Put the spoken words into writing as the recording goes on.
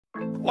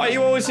Why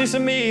you always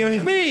chasing me?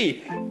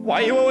 Me!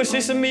 Why you always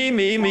chasing me?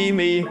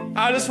 Me.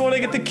 I just wanna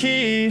get the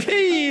key.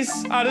 Keys!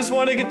 I just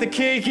wanna get the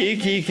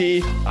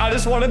key. I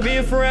just wanna be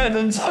a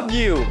friend of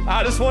you.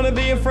 I just wanna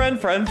be a friend.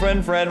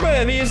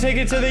 Let me take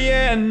it to the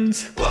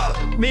end.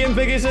 Me and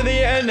Piggy to the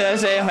end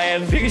as a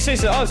hand. Piggy's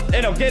chasing us,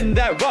 and I'm getting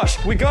that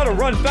rush. We gotta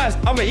run fast.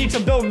 I'ma eat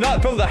some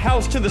donut from the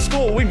house to the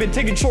school. We've been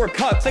taking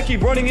shortcuts. I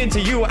keep running into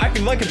you,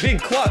 acting like a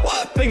big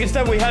klutz. Think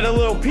instead we had a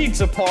little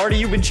pizza party.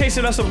 You've been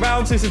chasing us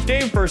around since this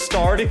game first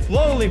started.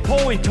 Lonely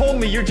Polly told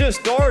me you're just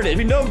started.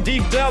 You know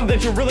deep down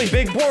that you're really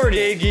big bored.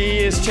 Piggy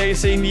is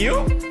chasing you,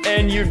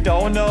 and you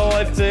don't know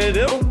what to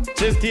do.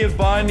 Just give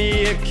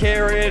Bunny a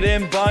carrot,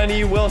 and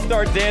Bunny will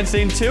start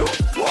dancing too.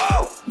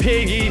 Whoa!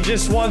 Piggy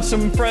just wants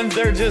some friends,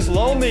 they're just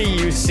lonely,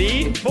 you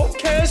see.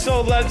 Okay,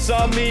 so let's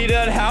meet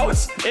at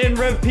house and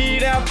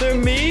repeat after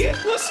me.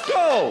 Let's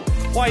go!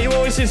 Why you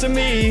always chasing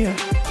me?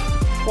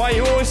 Why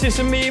you always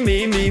chasing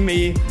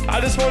me?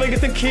 I just wanna get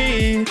the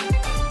key.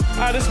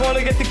 I just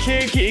wanna get the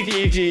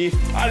key.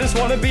 I just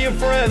wanna be a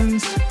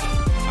friend.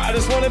 I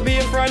just wanna be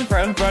a friend.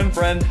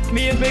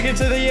 Me and Piggy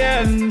to the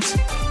end.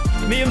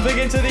 Me and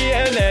Piggy to the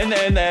end.